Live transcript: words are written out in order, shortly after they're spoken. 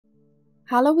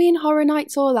Halloween Horror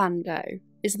Nights Orlando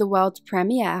is the world's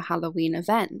premier Halloween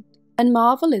event, and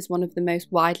Marvel is one of the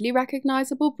most widely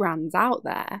recognisable brands out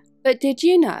there. But did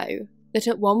you know that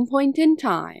at one point in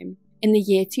time, in the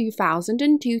year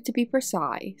 2002 to be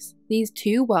precise, these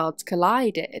two worlds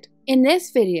collided? In this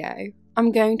video,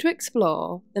 I'm going to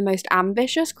explore the most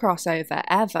ambitious crossover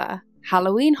ever,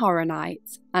 Halloween Horror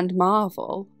Nights and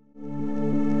Marvel.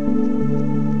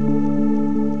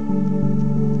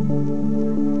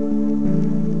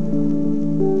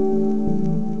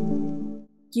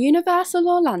 Universal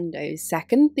Orlando's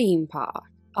second theme park,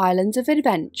 Islands of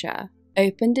Adventure,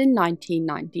 opened in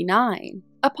 1999.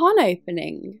 Upon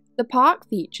opening, the park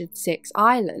featured 6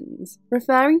 islands,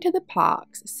 referring to the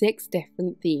park's 6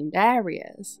 different themed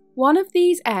areas. One of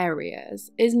these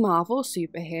areas is Marvel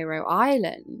Superhero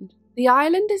Island. The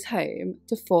island is home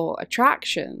to 4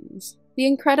 attractions: The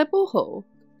Incredible Hulk,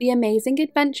 The Amazing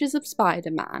Adventures of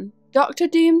Spider-Man, Doctor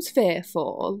Doom's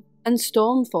Fearfall, and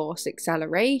Storm Force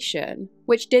Acceleration,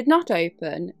 which did not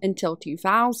open until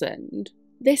 2000.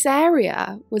 This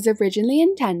area was originally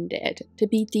intended to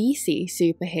be DC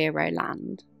Superhero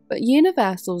Land, but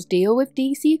Universal's deal with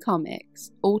DC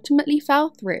Comics ultimately fell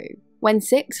through when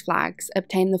Six Flags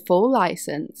obtained the full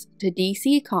license to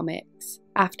DC Comics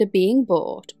after being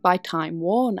bought by Time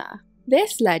Warner.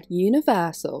 This led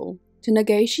Universal to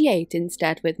negotiate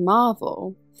instead with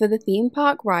Marvel for the theme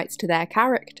park rights to their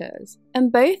characters,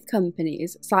 and both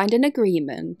companies signed an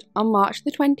agreement on March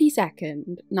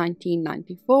 22nd,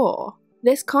 1994.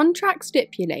 This contract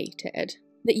stipulated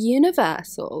that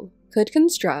Universal could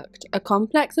construct a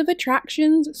complex of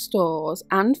attractions, stores,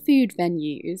 and food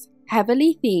venues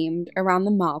heavily themed around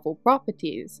the Marvel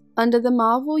properties under the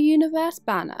Marvel Universe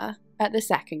banner at the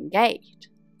second gate.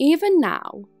 Even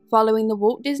now, following the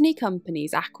Walt Disney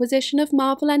Company's acquisition of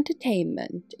Marvel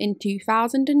Entertainment in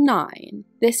 2009,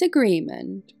 this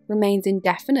agreement remains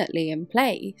indefinitely in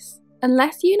place,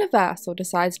 unless Universal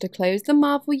decides to close the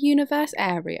Marvel Universe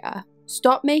area,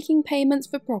 stop making payments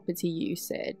for property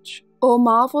usage, or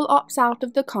Marvel opts out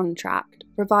of the contract,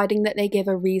 providing that they give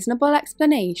a reasonable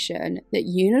explanation that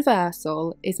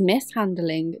Universal is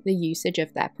mishandling the usage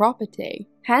of their property.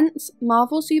 Hence,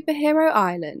 Marvel Superhero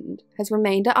Island has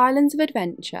remained at Islands of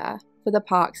Adventure for the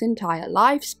park's entire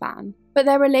lifespan, but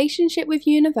their relationship with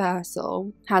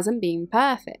Universal hasn't been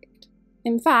perfect.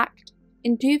 In fact,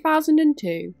 in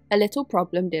 2002, a little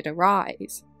problem did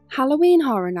arise. Halloween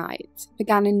Horror Nights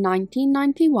began in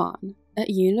 1991 at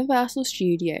Universal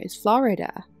Studios,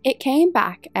 Florida. It came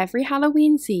back every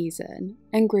Halloween season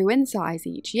and grew in size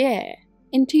each year.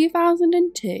 In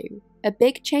 2002, a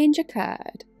big change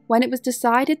occurred when it was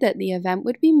decided that the event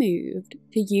would be moved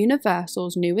to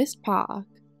Universal's newest park,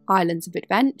 Islands of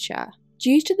Adventure.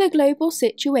 Due to the global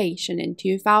situation in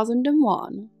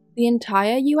 2001, the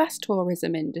entire US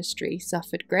tourism industry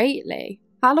suffered greatly.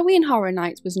 Halloween Horror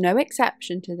Nights was no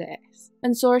exception to this,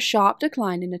 and saw a sharp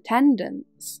decline in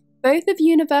attendance. Both of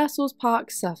Universal's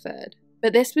parks suffered,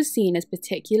 but this was seen as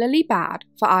particularly bad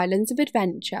for Islands of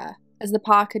Adventure, as the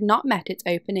park had not met its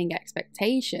opening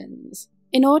expectations.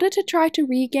 In order to try to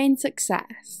regain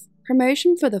success,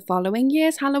 promotion for the following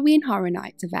year's Halloween Horror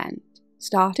Nights event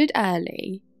started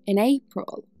early in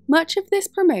April. Much of this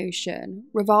promotion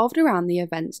revolved around the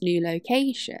event's new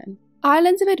location.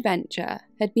 Islands of Adventure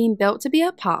had been built to be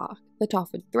a park that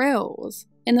offered thrills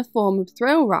in the form of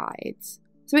thrill rides,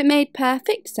 so it made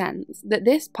perfect sense that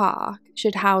this park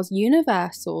should house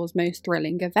Universal's most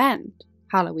thrilling event,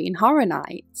 Halloween Horror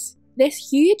Nights.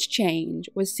 This huge change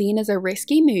was seen as a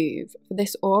risky move for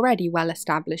this already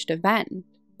well-established event,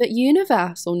 but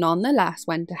Universal nonetheless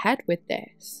went ahead with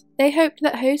this. They hoped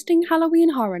that hosting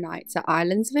Halloween Horror Nights at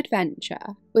Islands of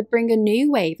Adventure would bring a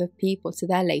new wave of people to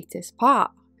their latest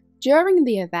park. During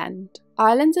the event,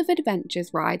 Islands of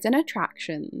Adventure's rides and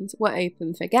attractions were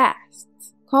open for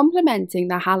guests, complementing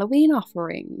the Halloween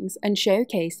offerings and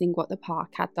showcasing what the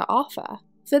park had to offer.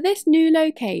 For this new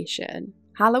location,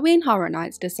 Halloween Horror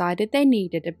Nights decided they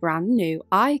needed a brand new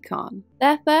icon.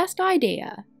 Their first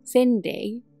idea,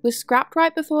 Cindy, was scrapped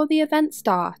right before the event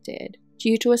started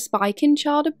due to a spike in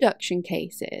child abduction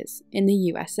cases in the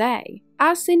USA.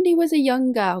 As Cindy was a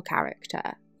young girl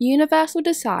character, Universal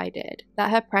decided that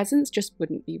her presence just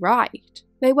wouldn't be right.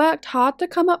 They worked hard to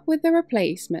come up with a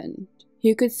replacement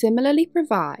who could similarly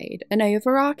provide an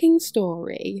overarching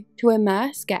story to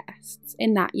immerse guests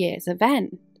in that year's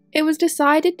event. It was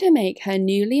decided to make her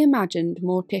newly imagined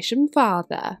mortician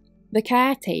father, the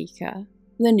caretaker,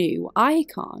 the new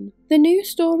icon. The new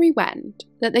story went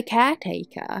that the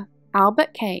caretaker,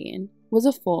 Albert Kane, was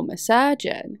a former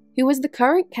surgeon who was the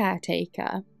current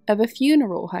caretaker of a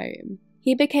funeral home.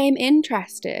 he became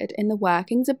interested in the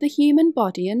workings of the human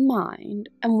body and mind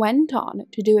and went on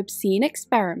to do obscene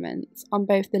experiments on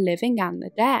both the living and the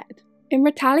dead. In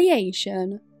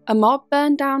retaliation, a mob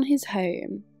burned down his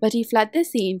home, but he fled the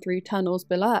scene through tunnels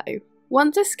below.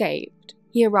 Once escaped,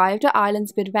 he arrived at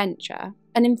Islands of Adventure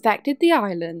and infected the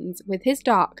islands with his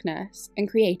darkness and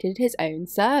created his own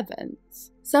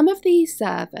servants. Some of these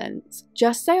servants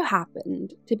just so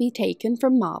happened to be taken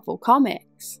from Marvel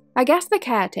Comics. I guess the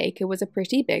caretaker was a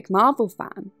pretty big Marvel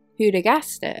fan. Who'd have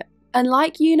guessed it?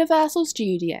 Unlike Universal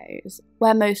Studios,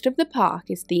 where most of the park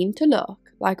is themed to look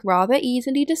like rather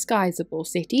easily disguisable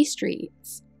city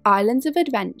streets, Islands of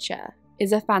Adventure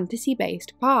is a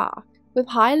fantasy-based park with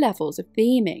high levels of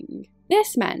theming.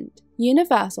 This meant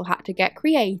Universal had to get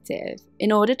creative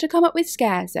in order to come up with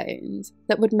scare zones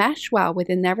that would mesh well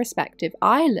within their respective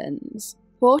islands.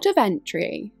 Port of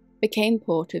Entry became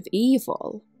Port of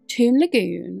Evil. Toon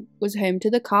Lagoon was home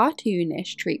to the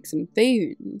cartoonish Treeks and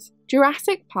Foons.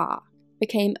 Jurassic Park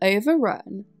became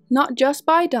overrun not just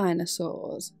by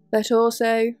dinosaurs, but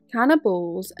also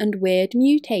cannibals and weird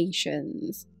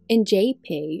mutations in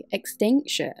JP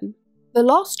Extinction. The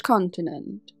Lost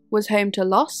Continent was home to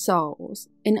Lost Souls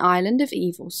in Island of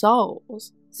Evil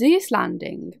Souls. Zeus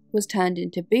Landing was turned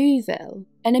into Booville,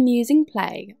 an amusing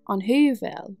play on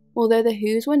Whoville, although the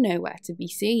Whos were nowhere to be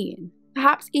seen.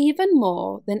 Perhaps even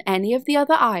more than any of the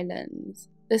other islands,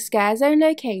 the scare zone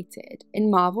located in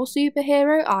Marvel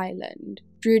Superhero Island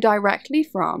drew directly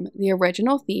from the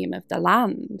original theme of the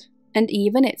land, and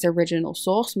even its original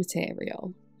source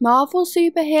material. Marvel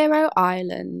Superhero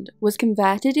Island was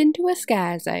converted into a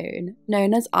scare zone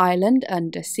known as Island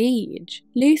Under Siege,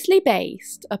 loosely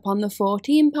based upon the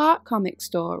 14-part comic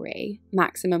story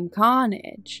Maximum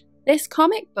Carnage. This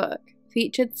comic book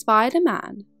featured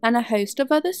Spider-Man and a host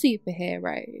of other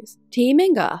superheroes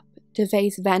teaming up to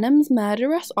face Venom's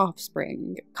murderous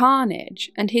offspring,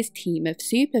 Carnage, and his team of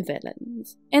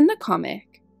supervillains. In the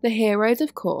comic, the heroes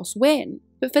of course win,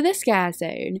 but for the scare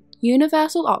zone,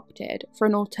 Universal opted for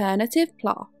an alternative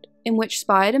plot in which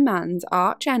Spider-Man's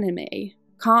arch-enemy,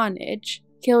 Carnage,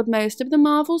 killed most of the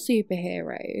Marvel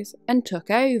superheroes and took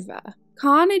over.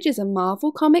 Carnage is a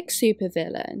Marvel Comics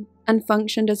supervillain and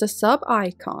functioned as a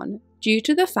sub-icon due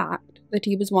to the fact that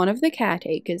he was one of the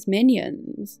Caretaker's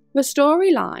minions. The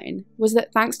storyline was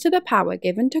that thanks to the power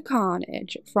given to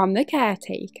Carnage from the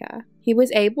Caretaker, he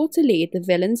was able to lead the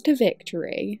villains to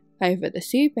victory over the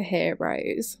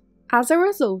superheroes. As a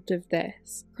result of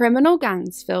this, criminal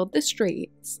gangs filled the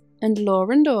streets and law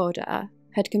and order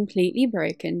had completely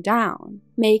broken down,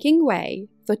 making way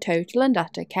for total and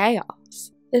utter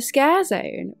chaos. The scare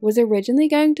zone was originally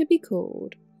going to be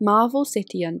called Marvel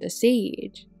City Under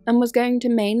Siege, and was going to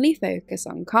mainly focus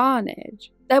on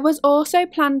Carnage. There was also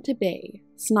planned to be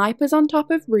snipers on top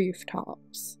of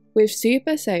rooftops, with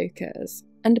super soakers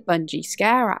and bungee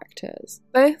scare actors.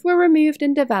 Both were removed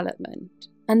in development,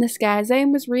 and the scare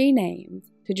zone was renamed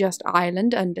to just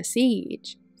Island Under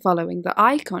Siege, following the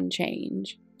icon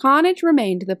change. Carnage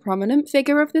remained the prominent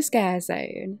figure of the scare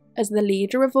zone as the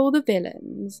leader of all the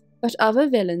villains, but other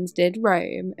villains did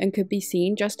roam and could be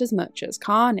seen just as much as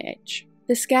Carnage.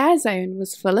 The scare zone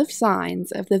was full of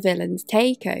signs of the villain's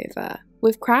takeover,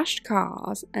 with crashed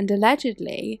cars, and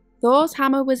allegedly, Thor's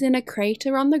hammer was in a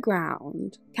crater on the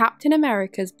ground, Captain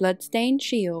America's blood-stained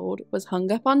shield was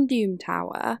hung up on Doom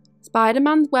Tower,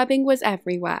 Spider-Man's webbing was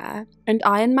everywhere, and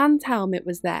Iron Man's helmet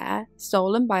was there,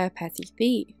 stolen by a petty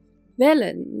thief.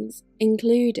 Villains,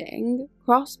 including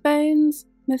Crossbones,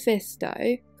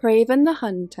 Mephisto, Kraven the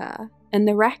Hunter, and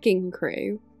the Wrecking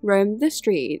Crew, roamed the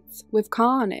streets with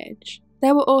Carnage.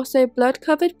 There were also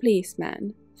blood-covered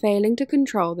policemen failing to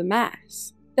control the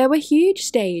mess. There were huge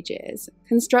stages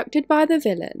constructed by the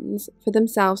villains for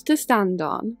themselves to stand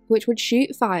on, which would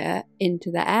shoot fire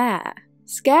into the air.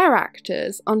 Scare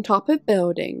actors on top of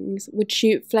buildings would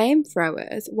shoot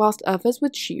flamethrowers whilst others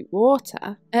would shoot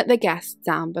water at the guests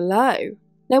down below.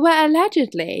 There were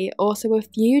allegedly also a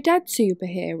few dead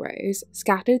superheroes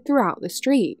scattered throughout the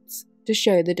streets to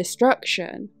show the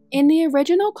destruction. In the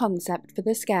original concept for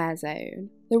the scare zone,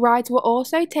 the rides were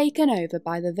also taken over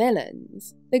by the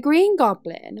villains. The Green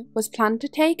Goblin was planned to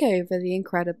take over the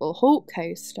Incredible Hulk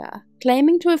coaster,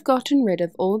 claiming to have gotten rid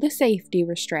of all the safety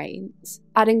restraints,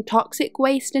 adding toxic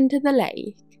waste into the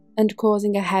lake, and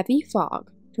causing a heavy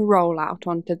fog to roll out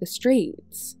onto the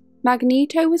streets.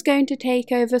 Magneto was going to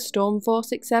take over Storm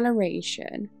Force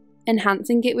Acceleration,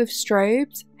 enhancing it with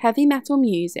strobes, heavy metal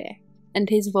music, and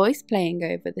his voice playing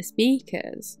over the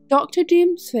speakers. Dr.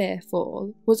 Doom's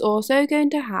Fearfall was also going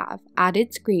to have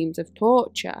added screams of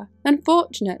torture.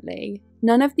 Unfortunately,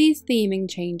 none of these theming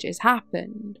changes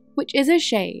happened, which is a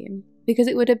shame, because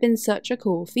it would have been such a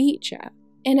cool feature.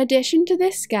 In addition to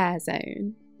this scare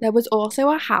zone, there was also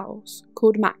a house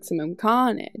called Maximum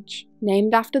Carnage,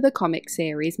 named after the comic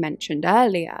series mentioned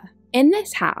earlier. In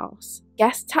this house,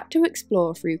 guests had to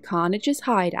explore through Carnage's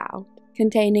hideout,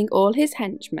 containing all his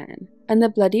henchmen and the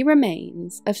bloody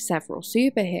remains of several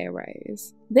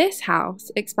superheroes. This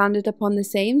house expanded upon the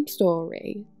same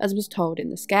story as was told in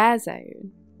the scare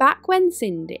zone. Back when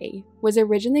Cindy was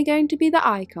originally going to be the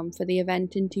icon for the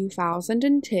event in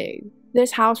 2002,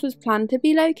 this house was planned to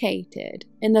be located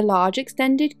in the large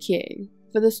extended queue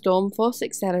for the Stormforce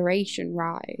Acceleration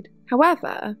ride.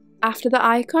 However, after the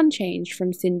icon changed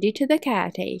from Cindy to the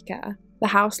Caretaker, the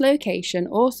house location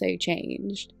also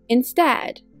changed.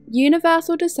 Instead,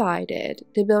 Universal decided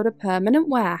to build a permanent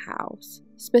warehouse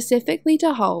specifically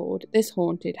to hold this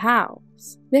haunted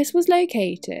house. This was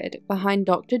located behind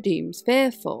Dr. Doom's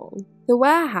Fearfall. The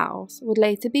warehouse would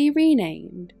later be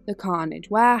renamed the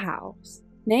Carnage Warehouse,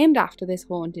 named after this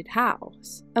haunted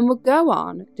house, and would go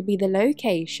on to be the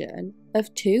location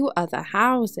of 2 other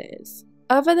houses.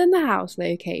 Other than the house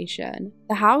location,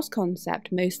 the house concept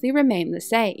mostly remained the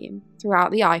same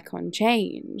throughout the icon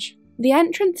change. The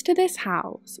entrance to this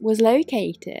house was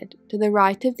located to the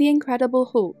right of the Incredible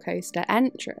Hulk coaster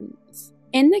entrance.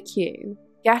 In the queue,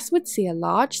 guests would see a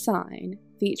large sign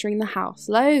featuring the house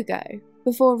logo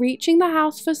before reaching the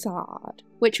house facade,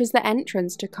 which was the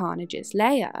entrance to Carnage's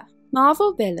lair.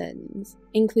 Marvel villains,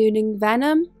 including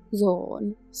Venom,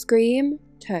 Zorn, Scream,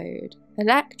 Toad,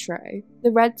 Electro,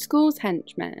 the Red Skull's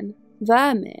henchmen,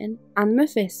 Vermin, and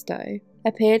Mephisto,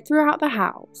 appeared throughout the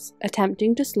house,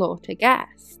 attempting to slaughter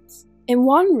guests. In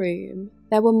one room,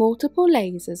 there were multiple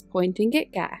lasers pointing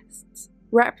at guests,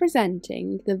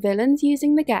 representing the villains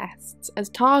using the guests as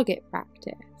target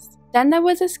practice. Then there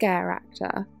was a scare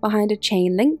actor behind a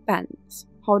chain-link fence,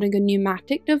 holding a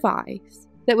pneumatic device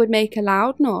that would make a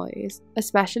loud noise,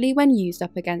 especially when used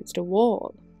up against a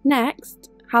wall. Next,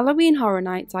 Halloween Horror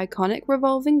Nights' iconic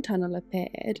revolving tunnel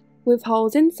appeared, with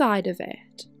holes inside of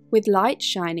it, with light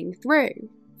shining through.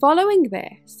 Following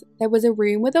this, there was a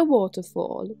room with a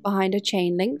waterfall behind a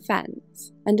chain-link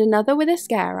fence, and another with a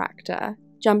scare actor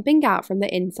jumping out from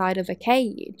the inside of a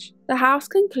cage. The house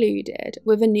concluded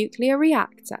with a nuclear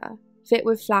reactor, fit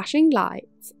with flashing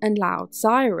lights and loud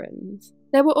sirens.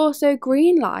 There were also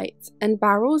green lights and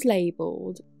barrels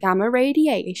labelled gamma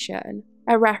radiation,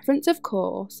 a reference of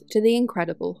course to the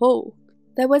Incredible Hulk.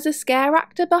 There was a scare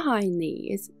actor behind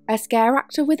these, a scare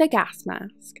actor with a gas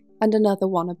mask, and another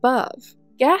one above.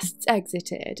 Guests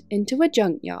exited into a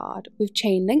junkyard with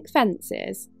chain-link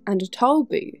fences and a toll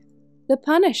booth. The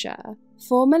Punisher,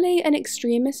 formerly an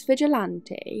extremist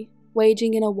vigilante,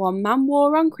 waging in a one-man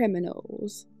war on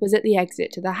criminals, was at the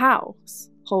exit to the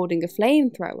house, holding a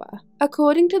flamethrower.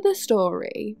 According to the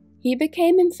story, he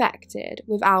became infected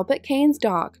with Albert Kane's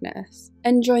darkness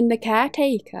and joined the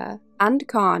Caretaker and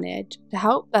Carnage to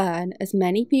help burn as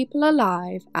many people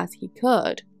alive as he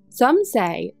could. Some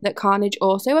say that Carnage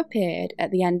also appeared at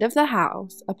the end of the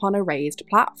house upon a raised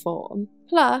platform.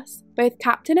 Plus, both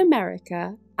Captain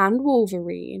America and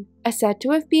Wolverine are said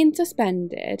to have been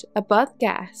suspended above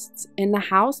guests in the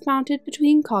house mounted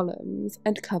between columns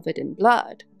and covered in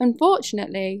blood.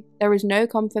 Unfortunately, there is no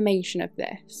confirmation of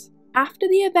this. After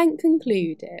the event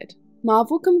concluded,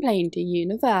 Marvel complained to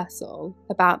Universal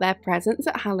about their presence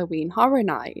at Halloween Horror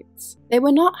Nights. They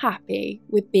were not happy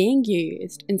with being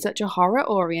used in such a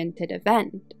horror-oriented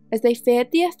event, as they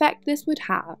feared the effect this would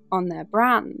have on their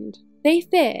brand. They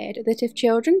feared that if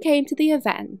children came to the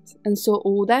event and saw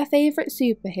all their favourite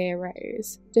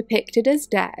superheroes depicted as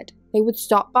dead, they would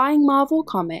stop buying Marvel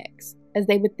comics, as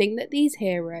they would think that these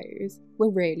heroes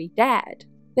were really dead.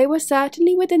 They were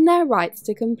certainly within their rights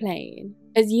to complain,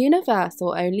 as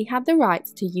Universal only had the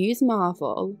rights to use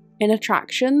Marvel in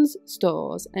attractions,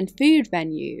 stores, and food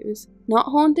venues, not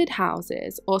haunted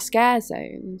houses or scare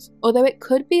zones, although it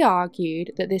could be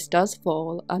argued that this does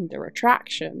fall under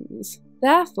attractions.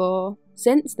 Therefore,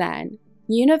 since then,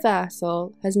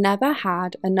 Universal has never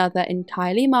had another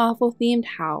entirely Marvel-themed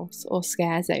house or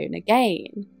scare zone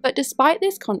again. But despite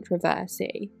this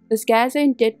controversy, the scare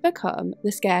zone did become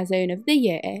the scare zone of the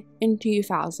year in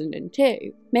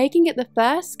 2002, making it the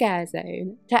first scare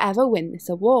zone to ever win this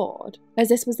award, as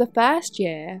this was the first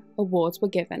year awards were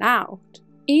given out.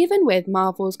 Even with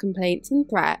Marvel's complaints and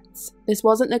threats, this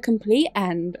wasn't the complete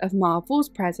end of Marvel's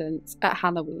presence at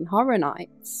Halloween Horror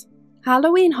Nights.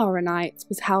 Halloween Horror Nights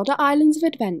was held at Islands of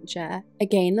Adventure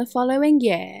again the following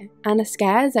year, and a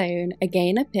scare zone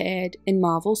again appeared in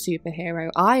Marvel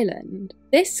Superhero Island.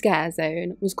 This scare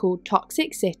zone was called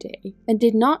Toxic City and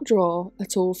did not draw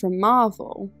at all from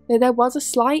Marvel, though there was a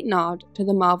slight nod to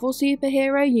the Marvel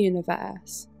superhero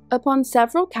universe, Upon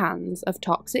several cans of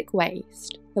toxic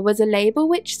waste, there was a label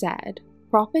which said,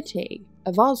 "Property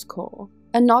of Oscorp,"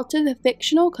 a nod to the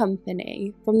fictional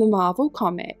company from the Marvel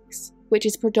Comics, which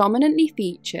is predominantly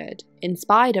featured in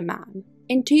Spider-Man.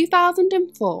 In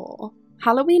 2004,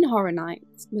 Halloween Horror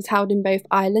Nights was held in both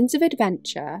Islands of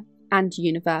Adventure and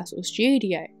Universal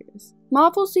Studios.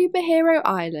 Marvel Superhero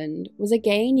Island was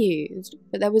again used,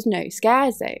 but there was no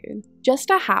scare zone, just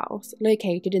a house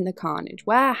located in the Carnage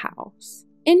Warehouse.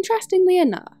 Interestingly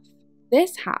enough,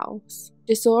 this house,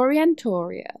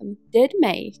 Disorientorium, did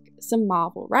make some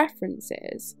Marvel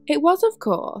references. It was, of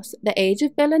course, the age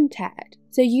of Bill and Ted,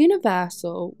 so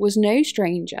Universal was no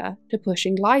stranger to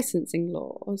pushing licensing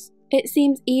laws. It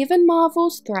seems even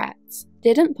Marvel's threats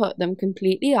didn't put them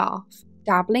completely off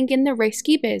dabbling in the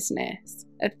risky business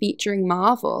of featuring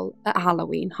Marvel at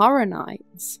Halloween Horror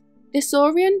Nights.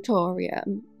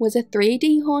 Disorientorium was a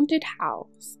 3D haunted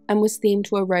house and was themed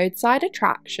to a roadside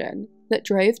attraction that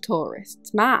drove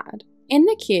tourists mad. In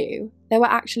the queue, there were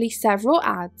actually several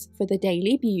ads for the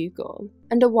Daily Bugle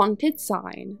and a wanted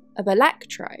sign of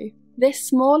Electro. This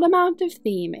small amount of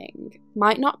theming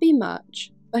might not be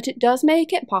much, but it does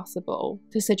make it possible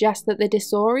to suggest that the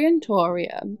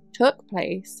Disorientorium took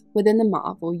place within the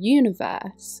Marvel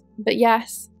Universe. But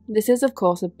yes, this is of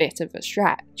course a bit of a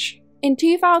stretch. In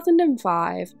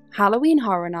 2005, Halloween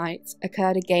Horror Nights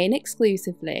occurred again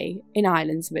exclusively in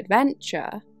Islands of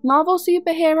Adventure. Marvel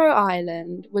Superhero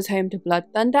Island was home to Blood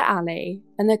Thunder Alley,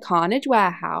 and the Carnage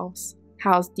Warehouse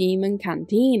housed Demon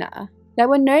Cantina. There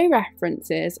were no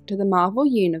references to the Marvel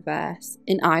Universe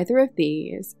in either of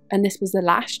these, and this was the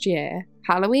last year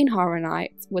Halloween Horror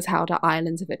Nights was held at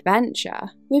Islands of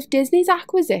Adventure. With Disney's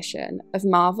acquisition of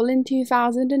Marvel in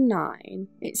 2009,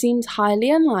 it seems highly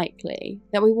unlikely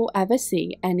that we will ever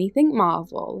see anything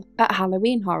Marvel at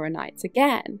Halloween Horror Nights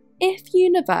again. If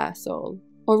Universal,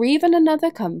 or even another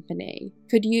company,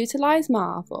 could utilise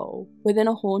Marvel within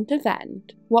a haunt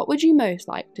event, what would you most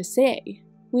like to see?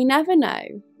 We never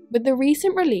know. With the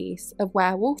recent release of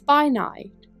Werewolf by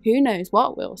Night, who knows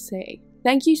what we'll see.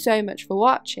 Thank you so much for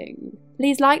watching.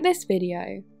 Please like this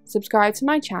video, subscribe to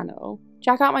my channel,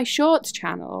 check out my shorts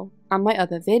channel and my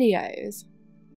other videos.